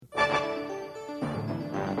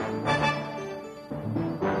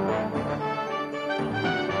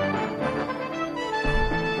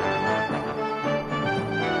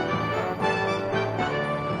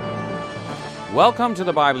Welcome to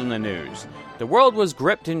the Bible in the News. The world was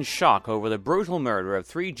gripped in shock over the brutal murder of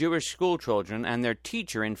 3 Jewish schoolchildren and their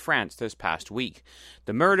teacher in France this past week.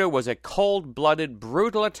 The murder was a cold-blooded,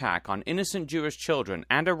 brutal attack on innocent Jewish children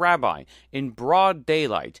and a rabbi in broad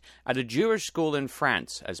daylight at a Jewish school in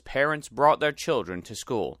France as parents brought their children to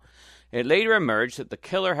school. It later emerged that the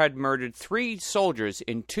killer had murdered 3 soldiers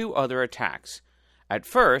in 2 other attacks. At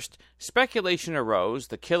first, speculation arose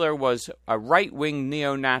the killer was a right-wing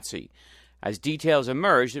neo-Nazi. As details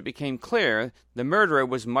emerged, it became clear the murderer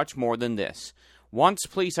was much more than this. Once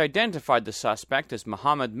police identified the suspect as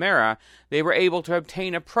Mohammed Merah, they were able to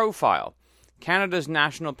obtain a profile. Canada's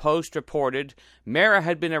National Post reported Merah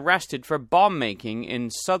had been arrested for bomb-making in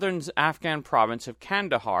southern Afghan province of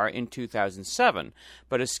Kandahar in 2007,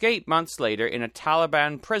 but escaped months later in a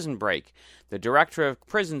Taliban prison break. The director of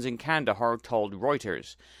prisons in Kandahar told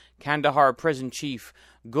Reuters. Kandahar prison chief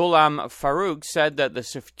Ghulam Farouk said that the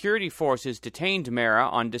security forces detained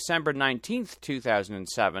Merah on December 19,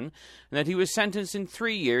 2007, and that he was sentenced in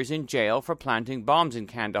 3 years in jail for planting bombs in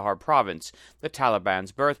Kandahar province, the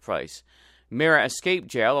Taliban's birthplace. Merah escaped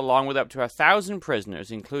jail along with up to 1,000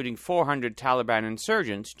 prisoners, including 400 Taliban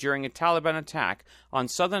insurgents, during a Taliban attack on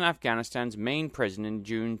southern Afghanistan's main prison in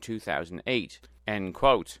June 2008. End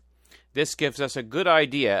quote. This gives us a good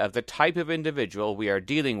idea of the type of individual we are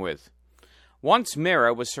dealing with. Once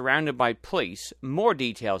Merah was surrounded by police, more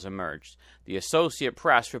details emerged. The Associated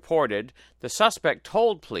Press reported the suspect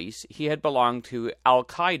told police he had belonged to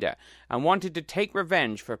Al-Qaeda and wanted to take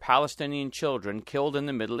revenge for Palestinian children killed in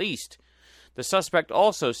the Middle East. The suspect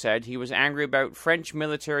also said he was angry about French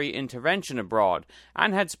military intervention abroad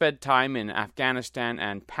and had spent time in Afghanistan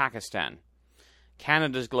and Pakistan.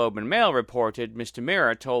 Canada's Globe and Mail reported Mr.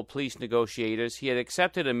 Merah told police negotiators he had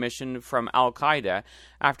accepted a mission from Al-Qaeda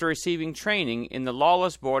after receiving training in the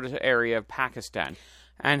lawless border area of Pakistan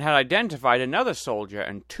and had identified another soldier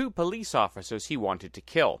and 2 police officers he wanted to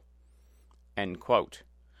kill. End quote.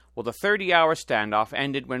 Well, the 30-hour standoff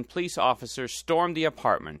ended when police officers stormed the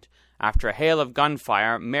apartment. After a hail of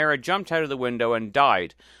gunfire, Merah jumped out of the window and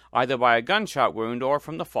died, either by a gunshot wound or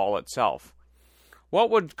from the fall itself. What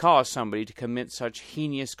would cause somebody to commit such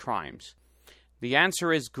heinous crimes? The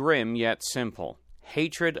answer is grim yet simple: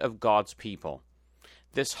 hatred of God's people.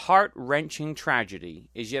 This heart-wrenching tragedy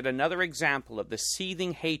is yet another example of the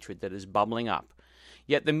seething hatred that is bubbling up.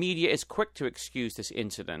 Yet the media is quick to excuse this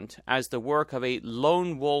incident as the work of a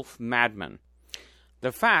lone wolf madman.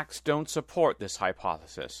 The facts don't support this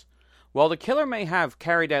hypothesis. While the killer may have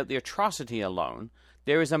carried out the atrocity alone,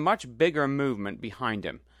 there is a much bigger movement behind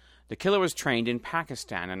him. The killer was trained in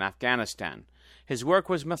Pakistan and Afghanistan. His work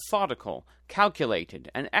was methodical, calculated,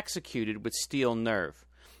 and executed with steel nerve.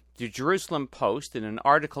 The Jerusalem Post, in an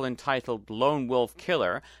article entitled "Lone Wolf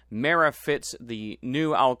Killer, Merah Fits the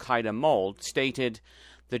New Al-Qaeda Mold," stated,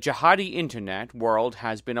 "The jihadi internet world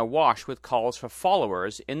has been awash with calls for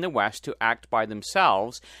followers in the West to act by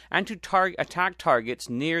themselves and to attack targets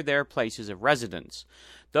near their places of residence.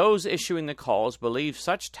 Those issuing the calls believe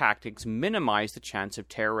such tactics minimize the chance of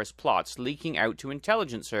terrorist plots leaking out to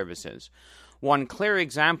intelligence services. One clear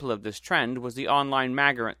example of this trend was the online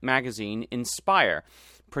magazine Inspire,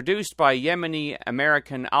 produced by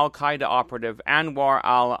Yemeni-American al-Qaeda operative Anwar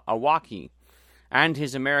al-Awlaki and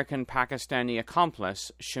his American-Pakistani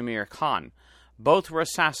accomplice Shamir Khan. Both were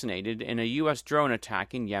assassinated in a U.S. drone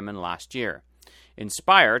attack in Yemen last year.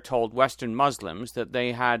 Inspire told Western Muslims that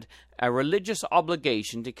they had a religious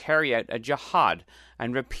obligation to carry out a jihad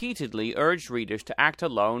and repeatedly urged readers to act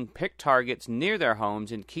alone, pick targets near their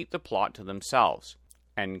homes, and keep the plot to themselves."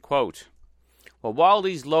 End quote. Well, while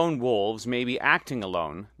these lone wolves may be acting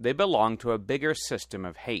alone, they belong to a bigger system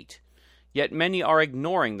of hate. Yet many are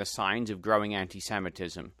ignoring the signs of growing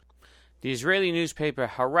anti-Semitism. The Israeli newspaper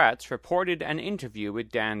Haaretz reported an interview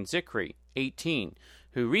with Dan Zikri, 18,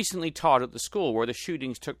 who recently taught at the school where the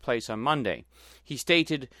shootings took place on Monday. He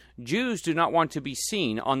stated, "Jews do not want to be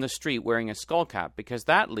seen on the street wearing a skullcap because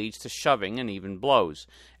that leads to shoving and even blows.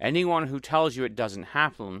 Anyone who tells you it doesn't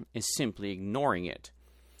happen is simply ignoring it."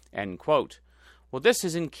 End quote. Well, this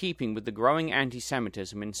is in keeping with the growing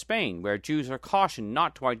anti-Semitism in Spain, where Jews are cautioned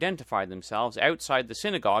not to identify themselves outside the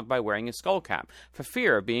synagogue by wearing a skullcap, for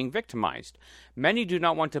fear of being victimized. Many do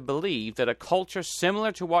not want to believe that a culture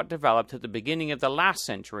similar to what developed at the beginning of the last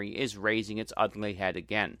century is raising its ugly head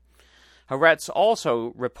again. Haaretz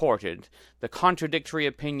also reported the contradictory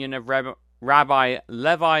opinion of Rabbi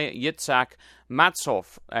Levi Yitzhak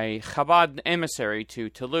Matzov, a Chabad emissary to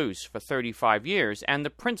Toulouse for 35 years, and the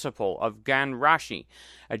principal of Gan Rashi,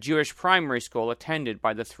 a Jewish primary school attended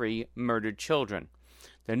by the 3 murdered children.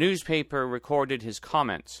 The newspaper recorded his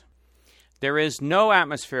comments. There is no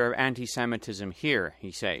atmosphere of anti-Semitism here,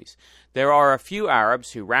 he says. There are a few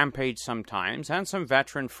Arabs who rampage sometimes, and some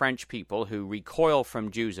veteran French people who recoil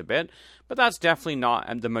from Jews a bit, but that's definitely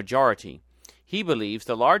not the majority. He believes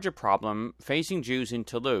the larger problem facing Jews in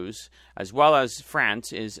Toulouse, as well as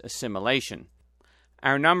France, is assimilation.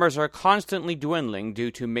 Our numbers are constantly dwindling due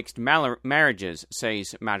to mixed marriages,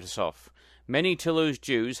 says Matisoff. Many Toulouse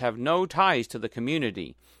Jews have no ties to the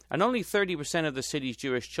community, and only 30% of the city's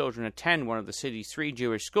Jewish children attend one of the city's 3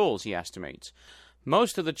 Jewish schools, he estimates.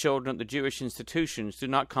 Most of the children at the Jewish institutions do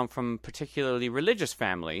not come from particularly religious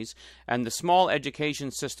families, and the small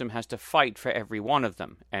education system has to fight for every one of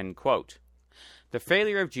them. End quote. The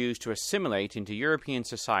failure of Jews to assimilate into European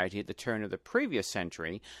society at the turn of the previous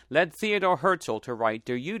century led Theodor Herzl to write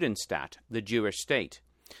Der Judenstaat, the Jewish state.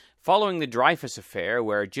 Following the Dreyfus affair,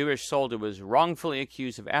 where a Jewish soldier was wrongfully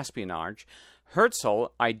accused of espionage, Herzl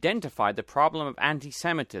identified the problem of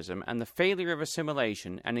anti-Semitism and the failure of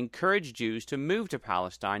assimilation and encouraged Jews to move to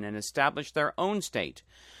Palestine and establish their own state.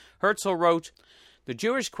 Herzl wrote, "The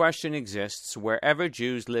Jewish question exists wherever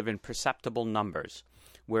Jews live in perceptible numbers.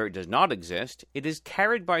 Where it does not exist, it is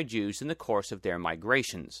carried by Jews in the course of their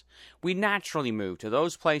migrations. We naturally move to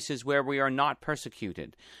those places where we are not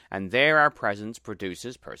persecuted, and there our presence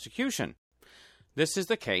produces persecution. This is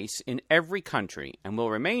the case in every country, and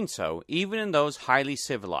will remain so even in those highly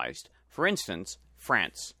civilized, for instance,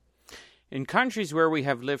 France. In countries where we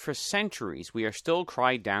have lived for centuries, we are still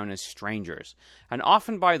cried down as strangers, and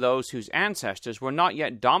often by those whose ancestors were not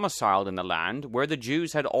yet domiciled in the land where the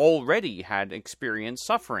Jews had already had experienced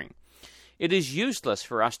suffering. It is useless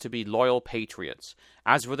for us to be loyal patriots,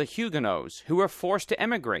 as were the Huguenots, who were forced to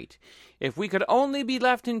emigrate. If we could only be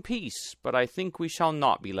left in peace, but I think we shall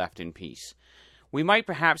not be left in peace. We might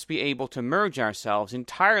perhaps be able to merge ourselves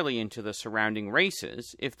entirely into the surrounding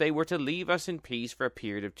races if they were to leave us in peace for a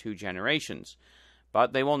period of 2 generations.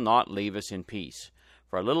 But they will not leave us in peace.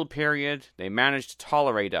 For a little period, they manage to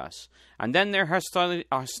tolerate us, and then their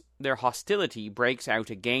hostility breaks out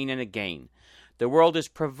again and again. The world is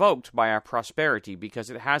provoked by our prosperity because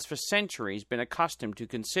it has for centuries been accustomed to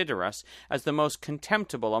consider us as the most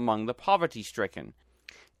contemptible among the poverty-stricken.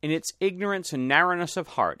 In its ignorance and narrowness of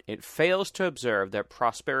heart, it fails to observe that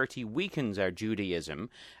prosperity weakens our Judaism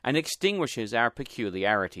and extinguishes our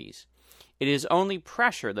peculiarities. It is only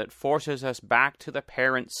pressure that forces us back to the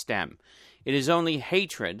parent stem. It is only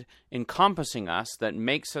hatred encompassing us that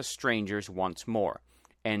makes us strangers once more."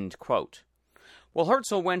 End quote. Well,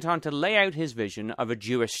 Herzl went on to lay out his vision of a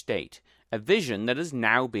Jewish state, a vision that has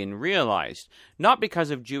now been realized, not because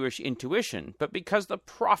of Jewish intuition, but because the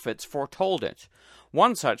prophets foretold it.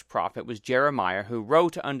 One such prophet was Jeremiah, who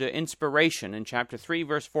wrote under inspiration in chapter 3,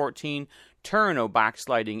 verse 14, "Turn, O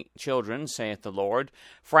backsliding children, saith the Lord,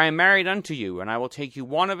 for I am married unto you, and I will take you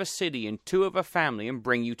 1 of a city and 2 of a family, and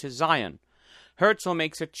bring you to Zion." Herzl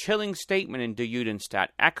makes a chilling statement in Der Judenstaat,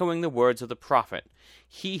 echoing the words of the prophet.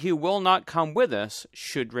 He who will not come with us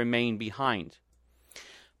should remain behind.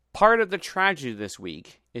 Part of the tragedy this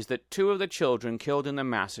week is that 2 of the children killed in the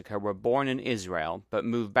massacre were born in Israel, but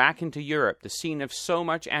moved back into Europe, the scene of so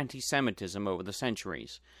much anti-Semitism over the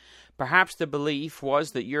centuries. Perhaps the belief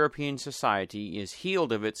was that European society is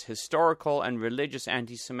healed of its historical and religious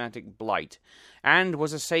anti-Semitic blight, and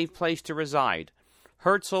was a safe place to reside.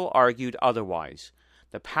 Herzl argued otherwise.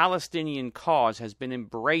 The Palestinian cause has been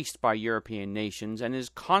embraced by European nations and is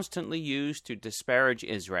constantly used to disparage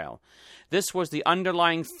Israel. This was the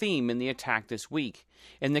underlying theme in the attack this week.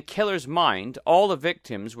 In the killer's mind, all the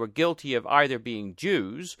victims were guilty of either being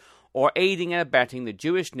Jews or aiding and abetting the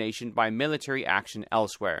Jewish nation by military action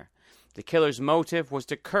elsewhere. The killer's motive was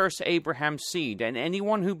to curse Abraham's seed and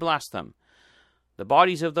anyone who blessed them. The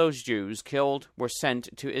bodies of those Jews killed were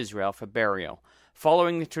sent to Israel for burial,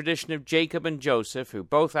 following the tradition of Jacob and Joseph, who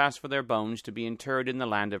both asked for their bones to be interred in the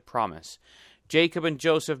land of promise. Jacob and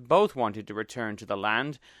Joseph both wanted to return to the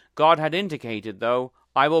land. God had indicated, though,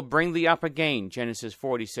 "I will bring thee up again," Genesis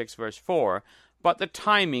 46, verse 4, but the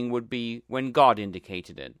timing would be when God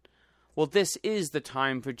indicated it. Well, this is the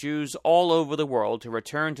time for Jews all over the world to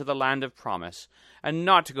return to the land of promise, and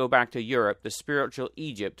not to go back to Europe, the spiritual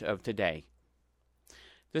Egypt of today.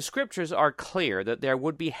 The scriptures are clear that there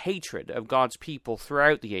would be hatred of God's people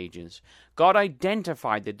throughout the ages. God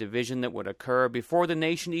identified the division that would occur before the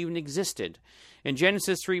nation even existed. In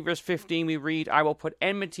Genesis 3 verse 15 we read, "I will put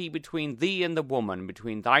enmity between thee and the woman,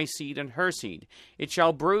 between thy seed and her seed. It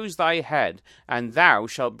shall bruise thy head, and thou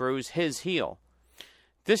shalt bruise his heel."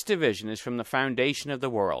 This division is from the foundation of the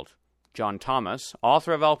world. John Thomas,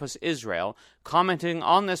 author of Elpis Israel, commenting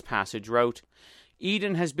on this passage, wrote,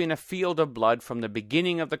 Eden has been a field of blood from the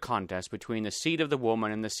beginning of the contest between the seed of the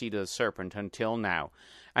woman and the seed of the serpent until now,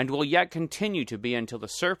 and will yet continue to be until the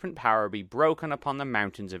serpent power be broken upon the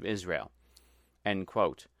mountains of Israel." End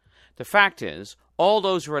quote. The fact is, all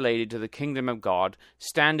those related to the kingdom of God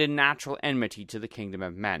stand in natural enmity to the kingdom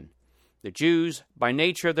of men. The Jews, by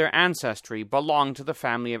nature of their ancestry, belonged to the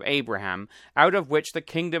family of Abraham, out of which the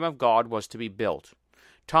kingdom of God was to be built.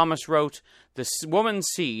 Thomas wrote, "The woman's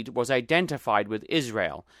seed was identified with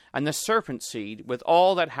Israel, and the serpent's seed with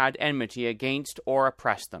all that had enmity against or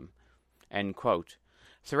oppressed them." End quote.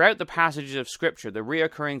 Throughout the passages of Scripture, the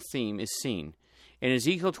recurring theme is seen. In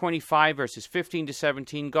Ezekiel 25, verses 15 to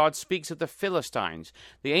 17, God speaks of the Philistines,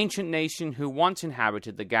 the ancient nation who once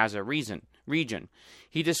inhabited the Gaza region.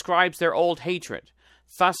 He describes their old hatred.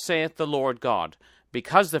 "Thus saith the Lord God,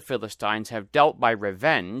 because the Philistines have dealt by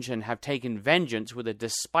revenge, and have taken vengeance with a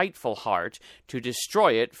despiteful heart, to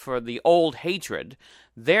destroy it for the old hatred,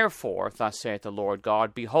 therefore, thus saith the Lord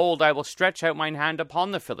God, behold, I will stretch out mine hand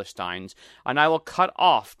upon the Philistines, and I will cut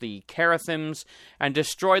off the Cherethims, and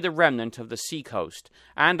destroy the remnant of the sea coast,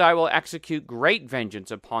 and I will execute great vengeance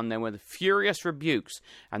upon them with furious rebukes,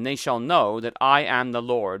 and they shall know that I am the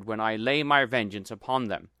Lord, when I lay my vengeance upon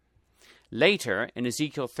them." Later, in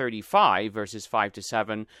Ezekiel 35, verses 5 to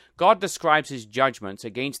 7, God describes his judgments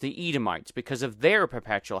against the Edomites because of their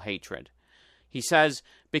perpetual hatred. He says,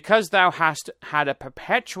 "Because thou hast had a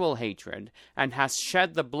perpetual hatred, and hast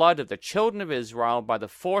shed the blood of the children of Israel by the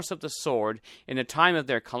force of the sword in the time of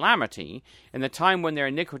their calamity, in the time when their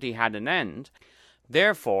iniquity had an end,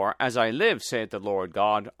 therefore, as I live, saith the Lord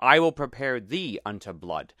God, I will prepare thee unto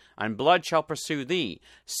blood, and blood shall pursue thee.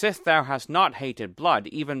 Sith thou hast not hated blood,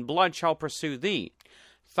 even blood shall pursue thee.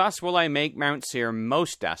 Thus will I make Mount Seir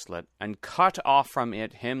most desolate, and cut off from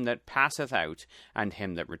it him that passeth out, and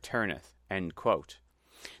him that returneth." End quote.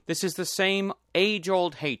 This is the same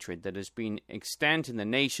age-old hatred that has been extant in the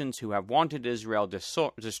nations who have wanted Israel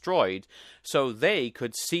destroyed, so they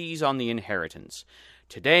could seize on the inheritance.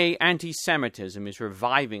 Today, anti-Semitism is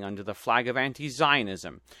reviving under the flag of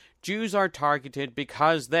anti-Zionism. Jews are targeted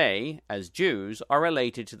because they, as Jews, are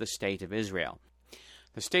related to the State of Israel.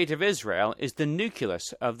 The State of Israel is the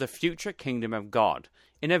nucleus of the future kingdom of God,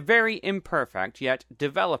 in a very imperfect yet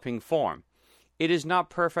developing form. It is not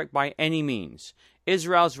perfect by any means.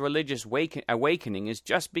 Israel's religious awakening is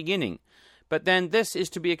just beginning. But then this is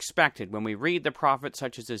to be expected when we read the prophets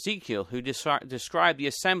such as Ezekiel, who describe the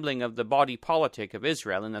assembling of the body politic of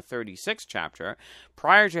Israel in the 36th chapter,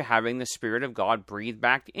 prior to having the Spirit of God breathed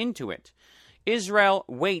back into it. Israel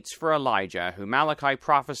waits for Elijah, who Malachi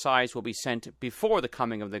prophesies will be sent before the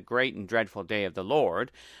coming of the great and dreadful day of the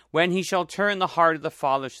Lord, when he shall turn the heart of the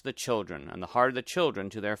fathers to the children, and the heart of the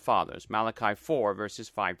children to their fathers. Malachi 4, verses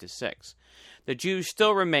 5 to 6. The Jews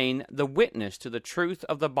still remain the witness to the truth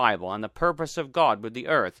of the Bible and the purpose of God with the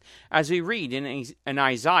earth, as we read in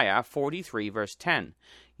Isaiah 43, verse 10.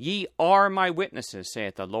 "Ye are my witnesses,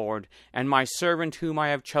 saith the Lord, and my servant whom I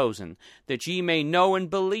have chosen, that ye may know and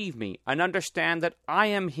believe me, and understand that I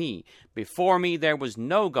am he. Before me there was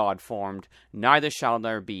no God formed, neither shall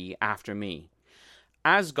there be after me."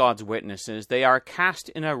 As God's witnesses, they are cast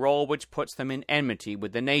in a role which puts them in enmity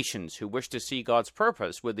with the nations who wish to see God's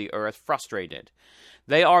purpose with the earth frustrated.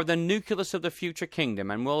 They are the nucleus of the future kingdom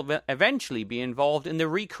and will eventually be involved in the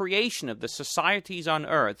recreation of the societies on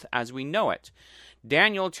earth as we know it.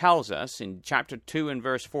 Daniel tells us in chapter 2 and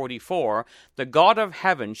verse 44, "The God of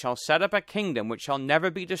heaven shall set up a kingdom which shall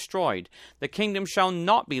never be destroyed. The kingdom shall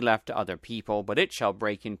not be left to other people, but it shall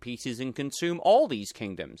break in pieces and consume all these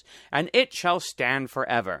kingdoms, and it shall stand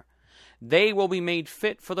forever." They will be made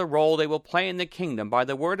fit for the role they will play in the kingdom by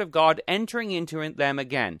the word of God entering into them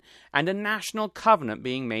again, and a national covenant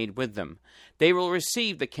being made with them. They will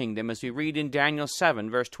receive the kingdom as we read in Daniel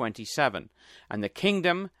 7, verse 27. "And the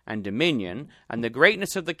kingdom and dominion and the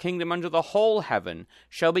greatness of the kingdom under the whole heaven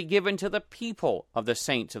shall be given to the people of the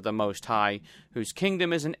saints of the Most High, whose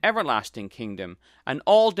kingdom is an everlasting kingdom, and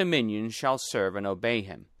all dominions shall serve and obey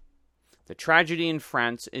him." The tragedy in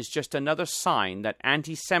France is just another sign that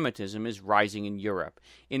anti-Semitism is rising in Europe,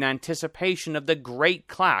 in anticipation of the great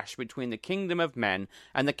clash between the kingdom of men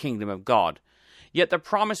and the kingdom of God. Yet the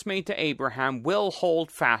promise made to Abraham will hold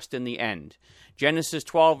fast in the end. Genesis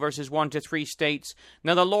 12, verses 1 to 3 states,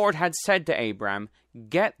 "Now the Lord had said to Abram,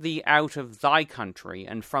 Get thee out of thy country,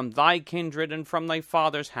 and from thy kindred, and from thy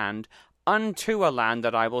father's hand, unto a land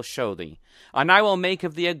that I will show thee. And I will make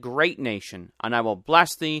of thee a great nation, and I will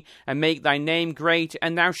bless thee, and make thy name great,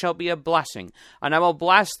 and thou shalt be a blessing. And I will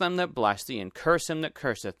bless them that bless thee, and curse him that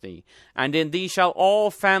curseth thee. And in thee shall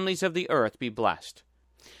all families of the earth be blessed."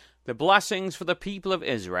 The blessings for the people of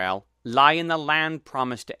Israel lie in the land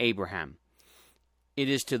promised to Abraham. It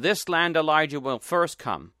is to this land Elijah will first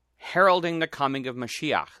come, heralding the coming of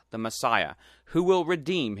Mashiach, the Messiah, who will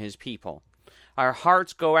redeem his people. Our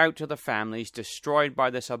hearts go out to the families destroyed by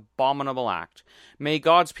this abominable act. May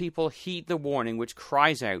God's people heed the warning which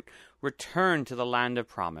cries out, "Return to the land of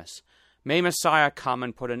promise." May Messiah come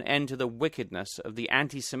and put an end to the wickedness of the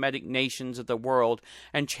anti-Semitic nations of the world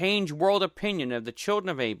and change world opinion of the children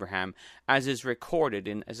of Abraham, as is recorded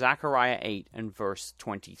in Zechariah 8 and verse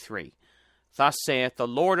 23. Thus saith the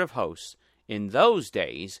Lord of hosts, in those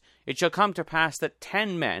days it shall come to pass that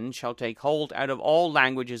 10 men shall take hold out of all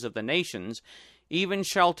languages of the nations, even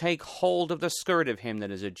shall take hold of the skirt of him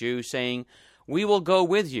that is a Jew, saying, We will go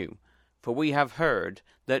with you, for we have heard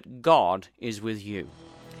that God is with you.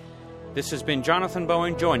 This has been Jonathan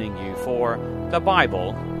Bowen joining you for The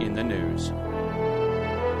Bible in the News.